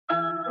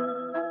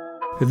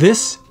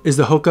This is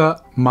the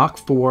Hoka Mach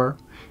 4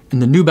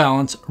 and the New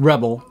Balance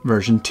Rebel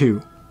version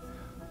 2.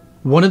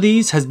 One of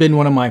these has been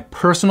one of my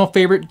personal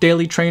favorite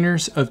daily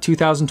trainers of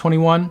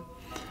 2021,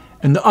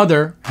 and the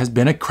other has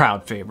been a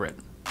crowd favorite.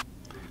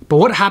 But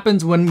what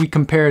happens when we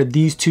compare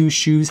these two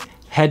shoes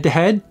head to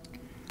head?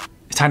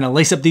 It's time to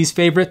lace up these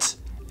favorites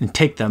and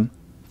take them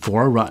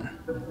for a run.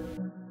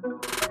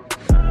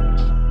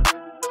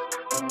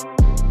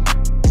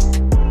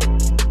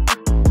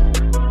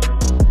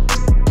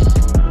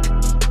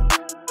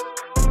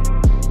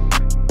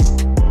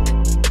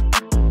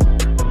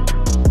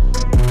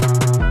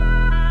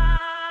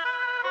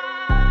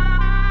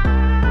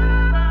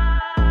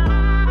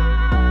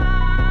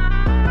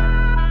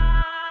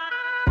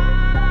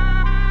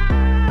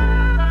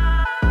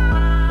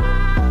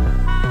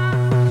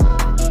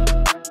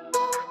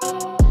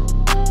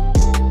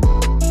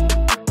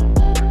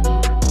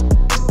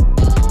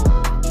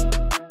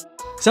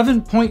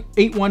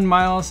 .81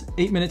 miles,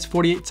 8 minutes,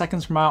 48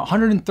 seconds per mile,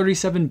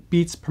 137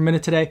 beats per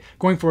minute today.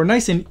 Going for a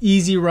nice and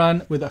easy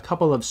run with a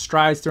couple of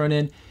strides thrown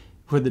in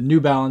with the New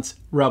Balance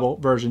Rebel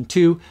version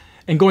 2.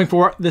 And going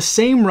for the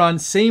same run,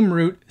 same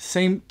route,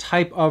 same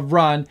type of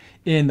run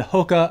in the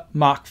Hoka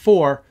Mach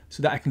 4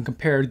 so that I can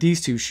compare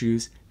these two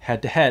shoes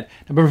head to head.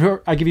 Now,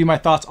 before I give you my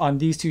thoughts on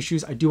these two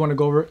shoes, I do want to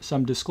go over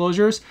some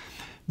disclosures.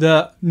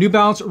 The New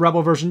Balance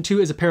Rebel version 2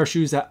 is a pair of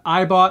shoes that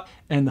I bought,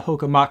 and the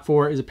Hoka Mach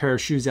 4 is a pair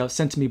of shoes that was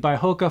sent to me by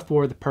Hoka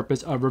for the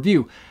purpose of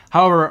review.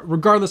 However,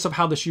 regardless of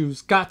how the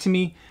shoes got to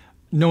me,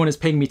 no one is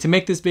paying me to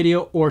make this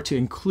video or to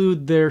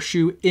include their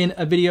shoe in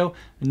a video,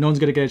 and no one's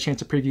gonna get a chance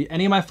to preview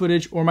any of my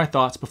footage or my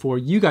thoughts before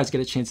you guys get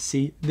a chance to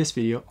see this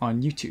video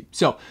on YouTube.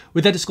 So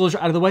with that disclosure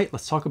out of the way,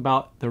 let's talk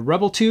about the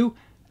Rebel 2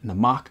 and the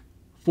Mach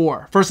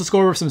 4. First, let's go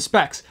over some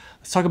specs.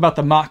 Let's talk about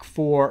the Mach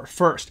 4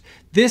 first.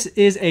 This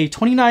is a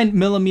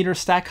 29mm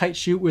stack height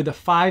shoe with a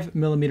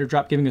 5mm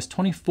drop, giving us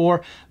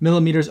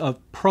 24mm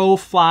of Pro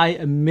Fly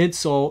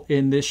midsole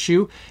in this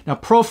shoe. Now,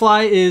 Pro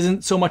Fly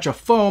isn't so much a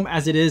foam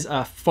as it is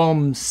a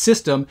foam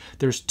system.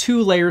 There's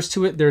two layers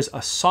to it. There's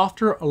a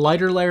softer,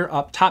 lighter layer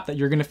up top that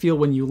you're gonna feel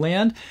when you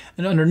land,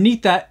 and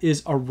underneath that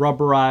is a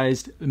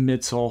rubberized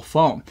midsole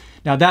foam.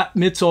 Now, that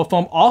midsole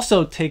foam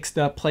also takes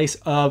the place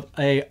of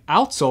a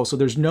outsole, so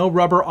there's no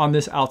rubber on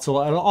this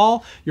outsole at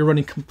all. You're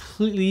running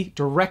completely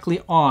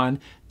directly on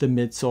the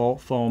midsole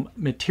foam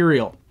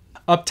material.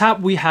 Up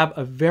top, we have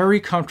a very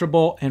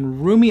comfortable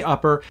and roomy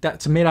upper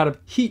that's made out of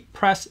heat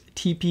press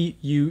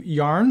TPU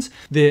yarns.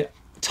 The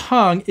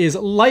tongue is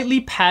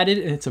lightly padded,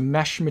 and it's a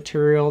mesh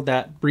material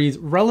that breathes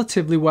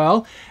relatively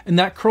well, and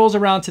that curls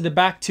around to the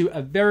back to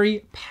a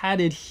very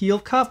padded heel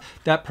cuff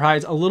that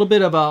provides a little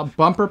bit of a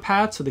bumper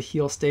pad so the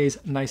heel stays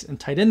nice and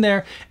tight in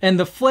there, and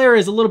the flare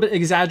is a little bit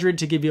exaggerated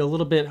to give you a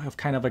little bit of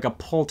kind of like a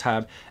pull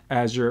tab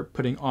as you're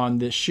putting on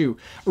this shoe.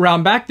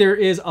 Around back, there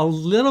is a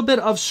little bit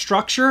of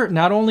structure.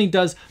 Not only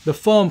does the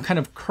foam kind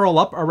of curl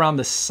up around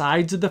the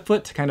sides of the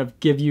foot to kind of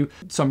give you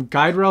some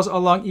guide rails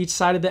along each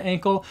side of the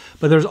ankle,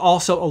 but there's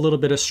also a little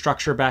bit of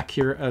structure back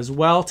here as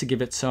well to give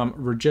it some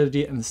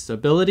rigidity and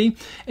stability.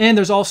 And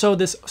there's also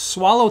this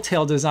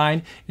swallowtail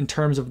design in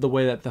terms of the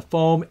way that the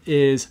foam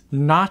is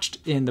notched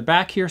in the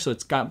back here. So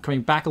it's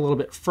coming back a little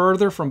bit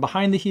further from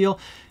behind the heel,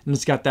 and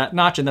it's got that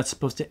notch, and that's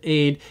supposed to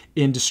aid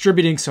in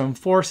distributing some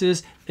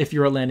forces if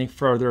you're landing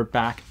further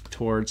back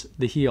towards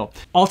the heel.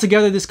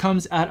 Altogether, this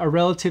comes at a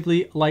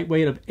relatively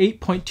lightweight of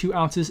 8.2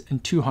 ounces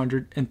and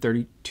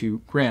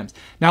 232 grams.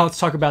 Now let's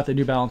talk about the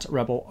New Balance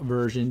Rebel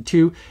version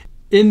 2.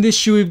 In this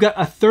shoe, we've got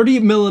a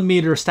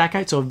 30mm stack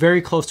height, so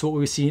very close to what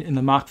we've seen in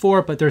the Mach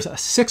 4, but there's a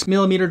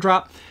 6mm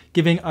drop,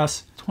 giving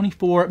us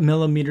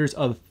 24mm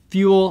of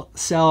fuel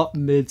cell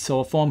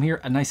midsole foam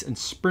here, a nice and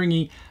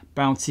springy,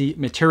 bouncy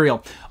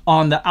material.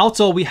 On the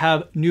outsole, we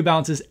have New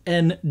Balance's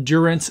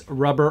Endurance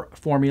rubber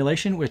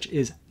formulation, which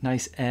is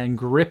nice and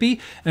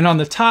grippy. And on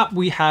the top,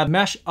 we have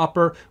mesh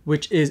upper,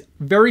 which is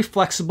very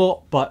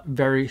flexible, but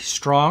very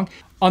strong.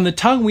 On the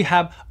tongue, we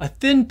have a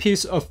thin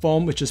piece of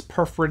foam, which is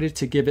perforated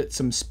to give it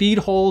some speed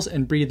holes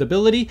and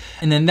breathability.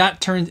 And then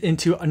that turns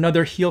into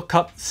another heel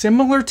cup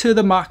similar to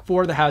the Mach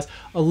 4 that has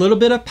a little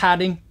bit of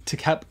padding to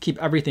keep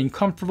everything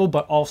comfortable,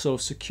 but also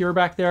secure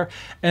back there.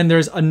 And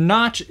there's a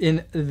notch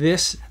in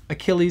this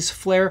Achilles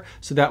flare,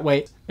 so that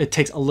way it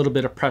takes a little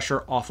bit of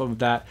pressure off of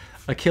that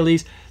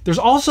Achilles. There's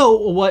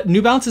also what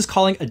New Balance is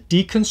calling a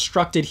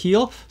deconstructed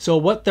heel. So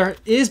what there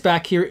is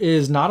back here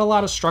is not a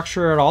lot of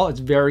structure at all.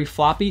 It's very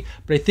floppy,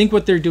 but I think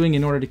what they're doing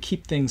in order to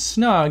keep things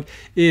snug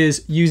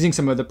is using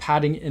some of the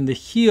padding in the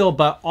heel,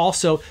 but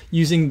also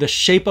using the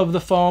shape of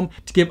the foam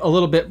to give a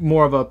little bit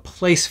more of a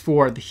place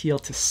for the heel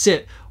to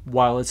sit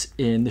while it's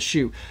in the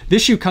shoe.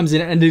 This shoe comes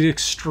in at an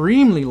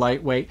extremely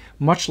lightweight,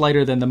 much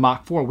lighter than the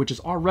Mach 4, which is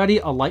already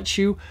a light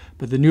shoe,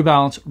 but the New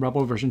Balance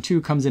Rebel version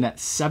 2 comes in at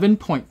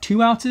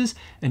 7.2 ounces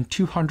and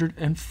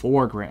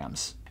 204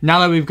 grams. Now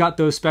that we've got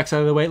those specs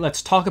out of the way,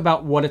 let's talk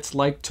about what it's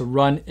like to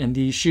run in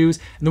these shoes.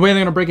 And the way I'm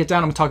gonna break it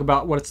down, I'm gonna talk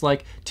about what it's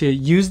like to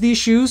use these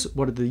shoes,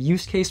 what are the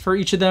use case for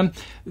each of them,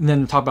 and then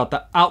we'll talk about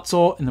the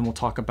outsole, and then we'll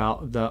talk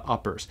about the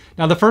uppers.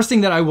 Now, the first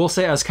thing that I will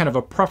say as kind of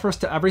a preface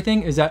to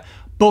everything is that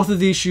both of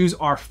these shoes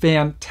are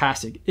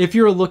fantastic. If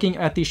you're looking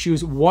at these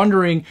shoes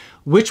wondering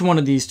which one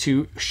of these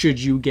two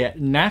should you get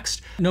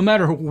next, no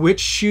matter which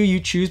shoe you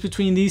choose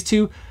between these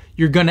two,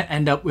 you're gonna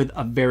end up with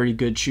a very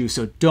good shoe.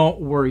 So don't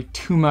worry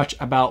too much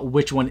about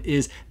which one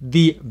is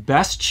the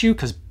best shoe,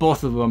 because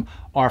both of them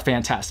are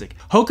fantastic.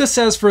 Hoka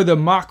says for the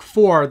Mach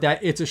 4 that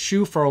it's a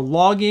shoe for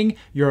logging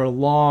your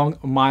long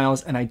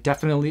miles, and I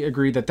definitely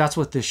agree that that's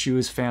what this shoe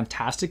is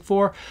fantastic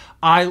for.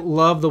 I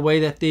love the way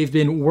that they've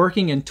been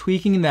working and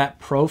tweaking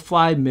that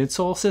ProFly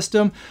midsole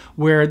system,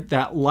 where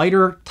that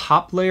lighter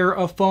top layer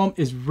of foam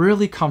is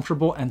really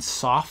comfortable and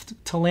soft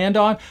to land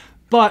on.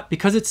 But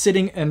because it's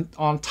sitting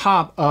on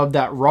top of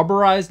that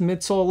rubberized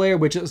midsole layer,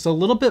 which is a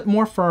little bit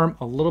more firm,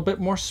 a little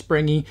bit more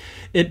springy,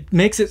 it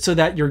makes it so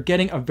that you're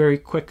getting a very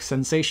quick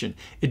sensation.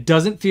 It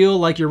doesn't feel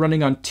like you're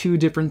running on two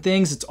different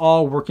things. It's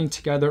all working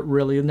together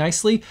really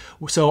nicely.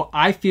 So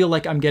I feel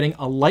like I'm getting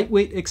a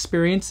lightweight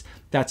experience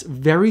that's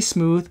very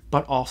smooth,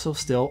 but also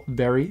still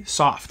very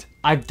soft.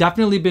 I've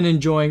definitely been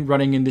enjoying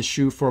running in this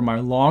shoe for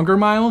my longer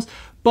miles,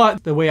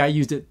 but the way I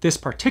used it this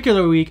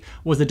particular week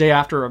was the day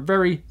after a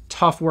very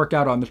tough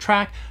workout on the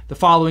track. The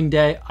following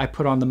day, I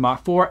put on the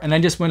Mach 4 and I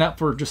just went up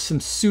for just some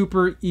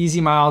super easy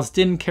miles,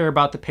 didn't care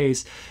about the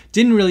pace,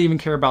 didn't really even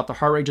care about the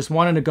heart rate, just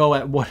wanted to go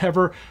at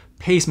whatever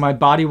pace my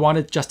body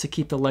wanted just to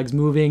keep the legs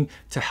moving,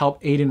 to help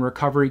aid in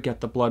recovery,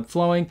 get the blood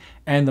flowing,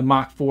 and the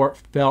Mach 4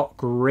 felt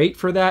great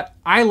for that.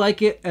 I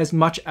like it as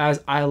much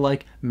as I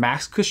like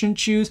max cushion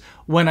shoes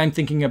when I'm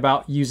thinking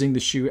about using the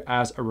shoe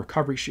as a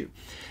recovery shoe.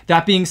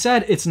 That being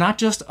said, it's not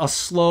just a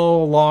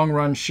slow, long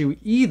run shoe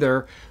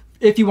either.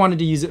 If you wanted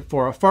to use it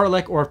for a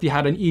fartlek, or if you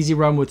had an easy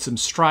run with some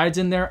strides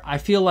in there, I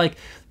feel like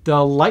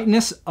the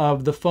lightness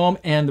of the foam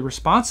and the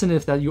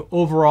responsiveness that you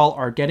overall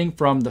are getting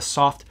from the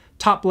soft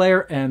top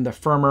layer and the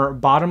firmer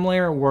bottom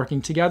layer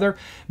working together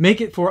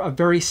make it for a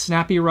very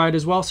snappy ride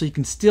as well, so you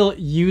can still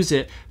use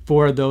it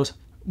for those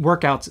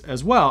workouts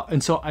as well.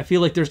 And so I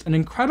feel like there's an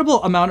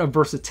incredible amount of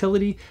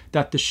versatility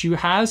that the shoe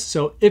has.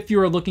 So if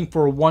you're looking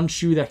for one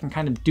shoe that can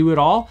kind of do it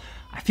all,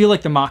 I feel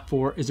like the Mach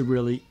 4 is a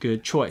really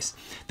good choice.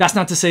 That's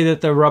not to say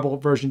that the Rebel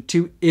version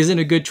 2 isn't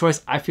a good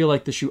choice. I feel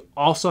like the shoe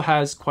also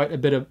has quite a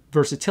bit of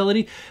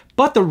versatility,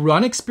 but the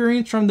run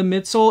experience from the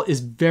midsole is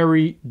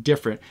very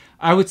different.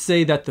 I would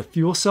say that the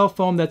fuel cell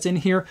foam that's in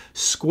here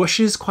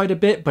squishes quite a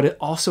bit, but it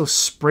also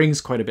springs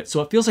quite a bit.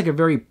 So it feels like a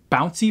very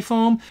bouncy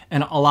foam,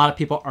 and a lot of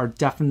people are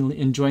definitely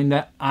enjoying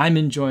that. I'm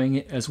enjoying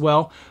it as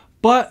well.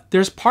 But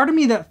there's part of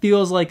me that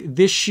feels like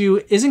this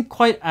shoe isn't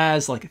quite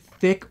as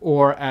thick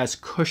or as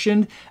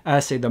cushioned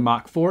as say the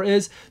Mach 4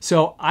 is.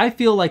 So I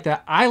feel like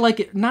that I like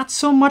it not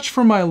so much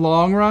for my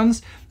long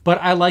runs,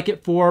 but I like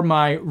it for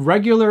my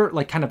regular,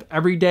 kind of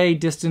everyday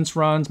distance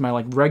runs,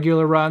 my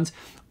regular runs,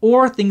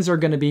 or things are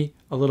gonna be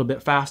a little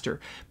bit faster.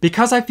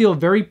 Because I feel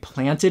very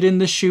planted in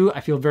this shoe,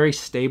 I feel very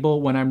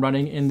stable when I'm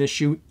running in this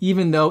shoe,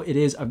 even though it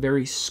is a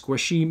very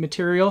squishy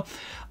material.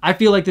 I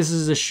feel like this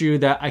is a shoe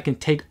that I can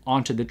take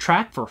onto the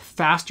track for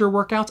faster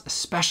workouts,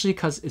 especially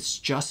because it's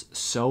just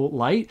so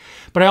light.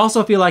 But I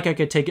also feel like I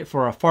could take it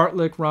for a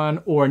fartlek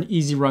run or an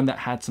easy run that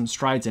had some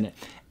strides in it.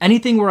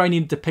 Anything where I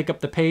need to pick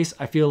up the pace,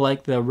 I feel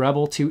like the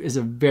Rebel 2 is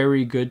a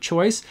very good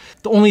choice.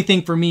 The only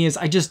thing for me is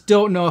I just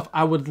don't know if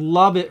I would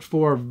love it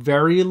for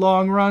very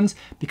long runs,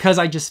 because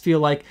I just feel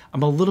like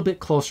I'm a little bit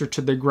closer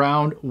to the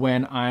ground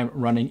when I'm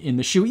running in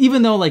the shoe,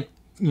 even though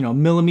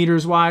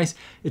millimeters wise,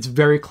 it's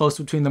very close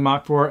between the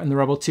Mach 4 and the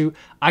Rebel 2.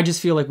 I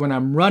just feel like when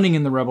I'm running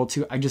in the Rebel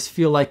 2, I just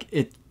feel like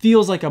it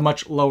feels like a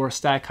much lower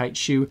stack height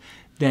shoe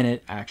than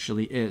it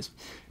actually is.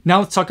 Now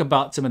let's talk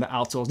about some of the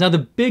outsoles. Now the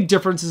big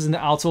differences in the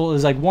outsole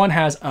is one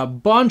has a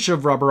bunch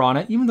of rubber on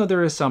it, even though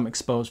there is some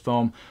exposed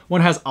foam.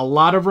 One has a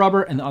lot of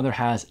rubber and the other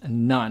has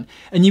none.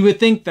 And you would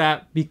think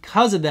that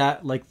because of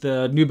that,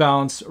 the New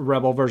Balance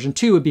Rebel version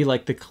 2 would be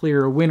the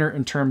clear winner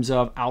in terms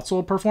of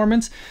outsole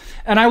performance.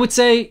 And I would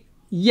say,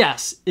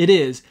 yes, it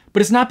is,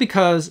 but it's not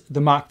because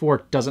the Mach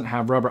 4 doesn't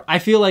have rubber. I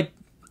feel like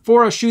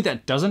for a shoe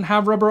that doesn't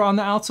have rubber on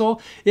the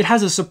outsole, it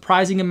has a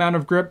surprising amount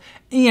of grip.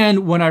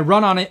 And when I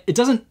run on it, it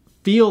doesn't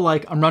feel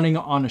like I'm running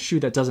on a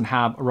shoe that doesn't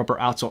have a rubber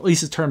outsole, at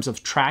least in terms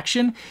of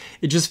traction.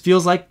 It just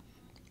feels like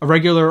a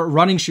regular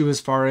running shoe as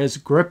far as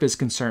grip is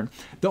concerned.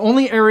 The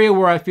only area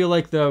where I feel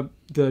like the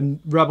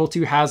Rebel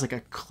 2 has a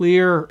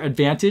clear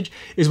advantage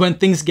is when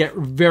things get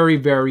very,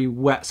 very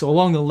wet. So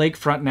along the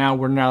lakefront now,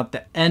 we're now at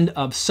the end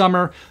of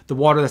summer. The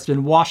water that's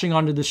been washing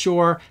onto the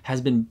shore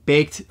has been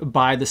baked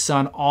by the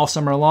sun all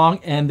summer long.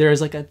 And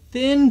there's a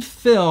thin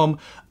film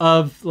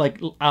of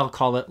I'll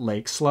call it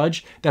lake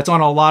sludge that's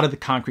on a lot of the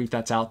concrete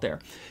that's out there.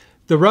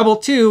 The Rebel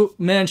 2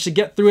 managed to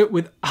get through it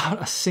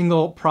without a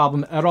single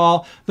problem at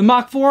all. The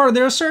Mach 4,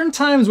 there are certain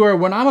times where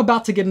when I'm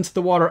about to get into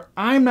the water,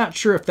 I'm not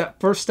sure if that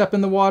first step in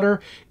the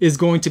water is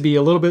going to be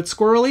a little bit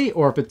squirrely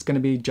or if it's going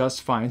to be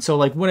just fine. So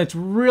like when it's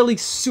really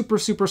super,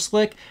 super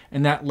slick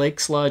and that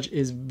lake sludge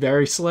is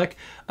very slick,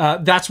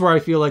 that's where I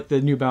feel like the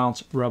New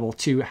Balance Rebel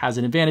 2 has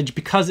an advantage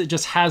because it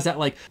just has that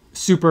like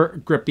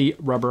super grippy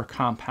rubber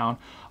compound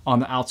on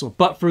the outsole.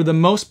 But for the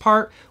most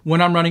part,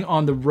 when I'm running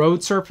on the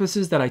road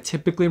surfaces that I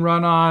typically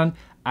run on,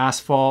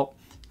 asphalt,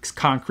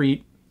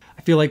 concrete,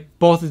 I feel like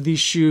both of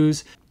these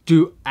shoes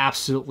do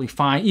absolutely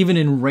fine. Even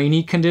in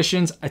rainy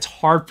conditions, it's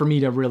hard for me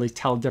to really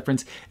tell the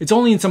difference. It's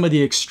only in some of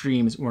the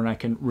extremes when I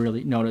can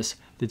really notice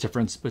the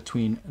difference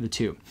between the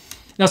two.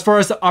 Now, as far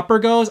as the upper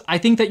goes, I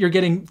think that you're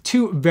getting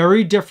two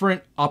very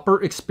different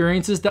upper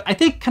experiences that I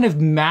think kind of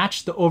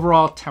match the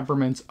overall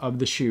temperaments of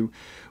the shoe.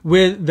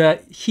 With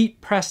the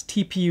heat pressed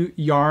TPU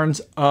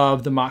yarns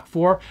of the Mach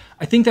 4,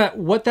 I think that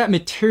what that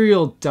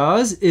material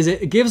does is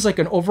it gives like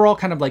an overall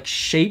kind of like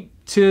shape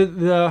to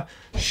the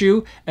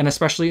shoe, and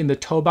especially in the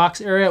toe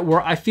box area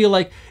where I feel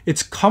like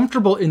it's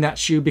comfortable in that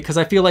shoe because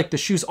I feel like the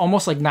shoe's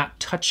almost like not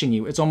touching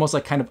you. It's almost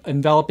like kind of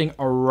enveloping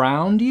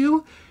around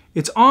you.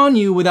 It's on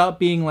you without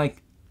being like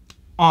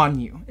on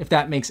you, if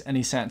that makes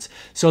any sense.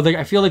 So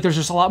I feel like there's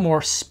just a lot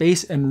more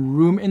space and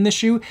room in the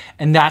shoe,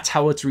 and that's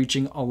how it's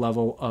reaching a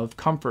level of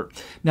comfort.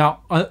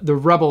 Now, the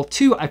Rebel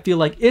 2, I feel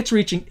like it's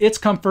reaching its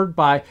comfort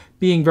by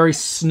being very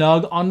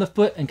snug on the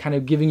foot and kind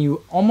of giving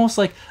you almost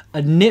like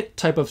a knit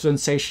type of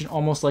sensation,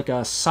 almost like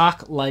a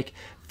sock-like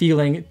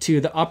feeling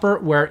to the upper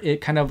where it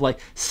kind of like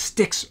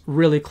sticks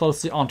really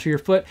closely onto your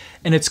foot,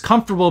 and it's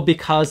comfortable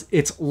because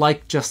it's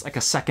like just like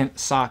a second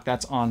sock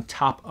that's on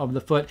top of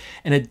the foot,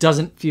 and it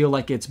doesn't feel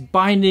like it's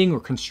binding or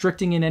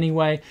constricting in any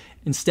way.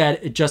 Instead,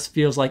 it just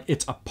feels like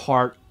it's a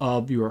part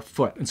of your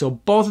foot. And so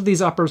both of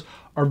these uppers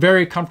are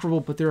very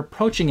comfortable, but they're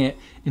approaching it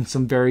in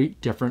some very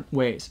different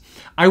ways.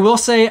 I will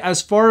say,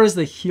 as far as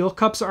the heel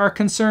cups are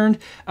concerned,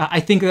 I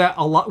think that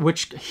a lot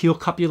which heel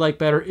cup you like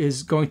better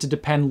is going to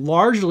depend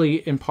largely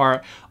in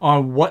part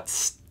on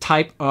what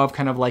type of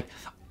kind of like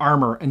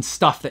armor and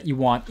stuff that you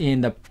want in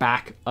the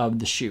back of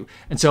the shoe.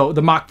 And so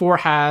the Mach 4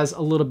 has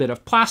a little bit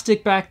of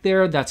plastic back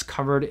there that's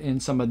covered in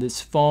some of this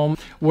foam,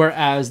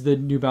 whereas the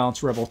New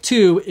Balance Rebel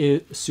 2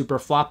 is super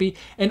floppy.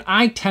 And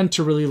I tend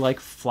to really like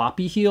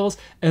floppy heels,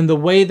 and the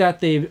way that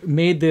they've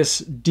made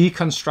this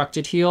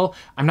deconstructed heel,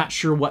 I'm not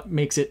sure what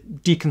makes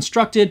it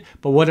deconstructed,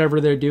 but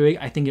whatever they're doing,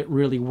 I think it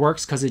really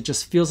works because it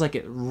just feels like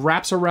it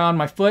wraps around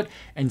my foot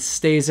and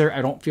stays there.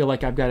 I don't feel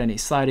like I've got any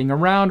sliding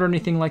around or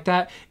anything like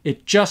that.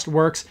 It just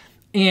works.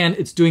 And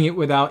it's doing it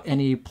without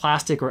any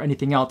plastic or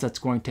anything else that's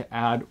going to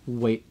add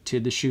weight to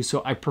the shoe.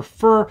 So I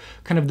prefer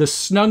kind of the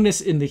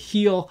snugness in the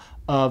heel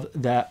of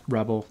that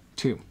Rebel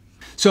 2.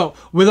 So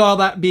with all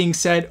that being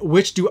said,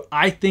 which do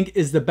I think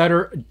is the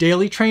better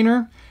daily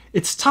trainer?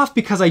 It's tough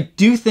because I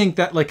do think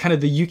that like kind of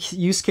the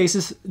use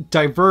cases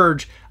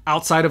diverge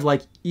outside of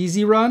like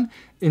easy run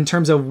in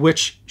terms of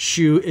which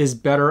shoe is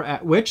better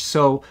at which.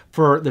 So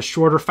for the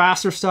shorter,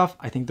 faster stuff,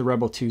 I think the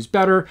Rebel 2 is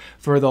better.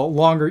 For the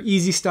longer,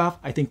 easy stuff,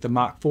 I think the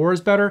Mach 4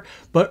 is better.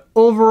 But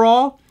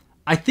overall,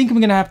 I think I'm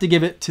gonna have to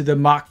give it to the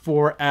Mach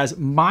 4 as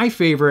my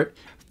favorite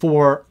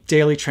for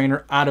daily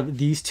trainer out of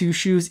these two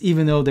shoes,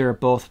 even though they're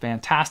both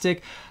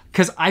fantastic.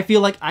 Because I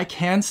feel like I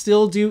can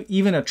still do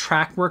even a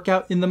track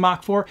workout in the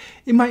Mach 4.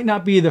 It might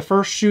not be the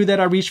first shoe that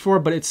I reach for,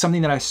 but it's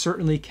something that I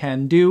certainly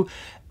can do.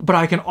 But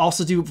I can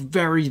also do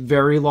very,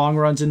 very long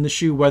runs in the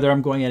shoe, whether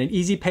I'm going at an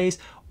easy pace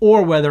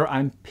or whether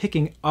I'm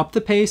picking up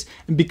the pace.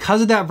 And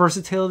because of that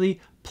versatility,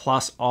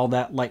 plus all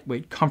that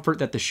lightweight comfort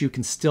that the shoe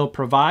can still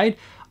provide,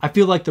 I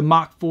feel like the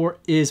Mach 4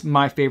 is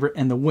my favorite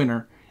and the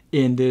winner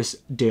in this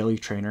daily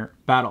trainer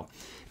battle.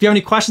 If you have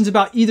any questions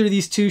about either of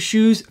these two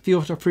shoes,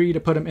 feel free to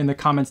put them in the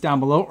comments down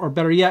below, or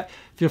better yet,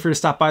 feel free to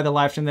stop by the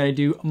live stream that I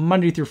do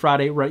Monday through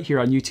Friday right here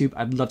on YouTube.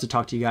 I'd love to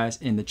talk to you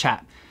guys in the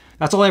chat.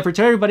 That's all I have for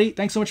today, everybody.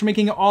 Thanks so much for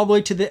making it all the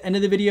way to the end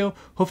of the video.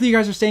 Hopefully you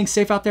guys are staying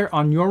safe out there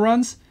on your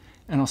runs,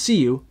 and I'll see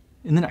you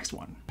in the next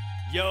one.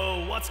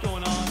 Yo, what's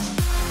going on?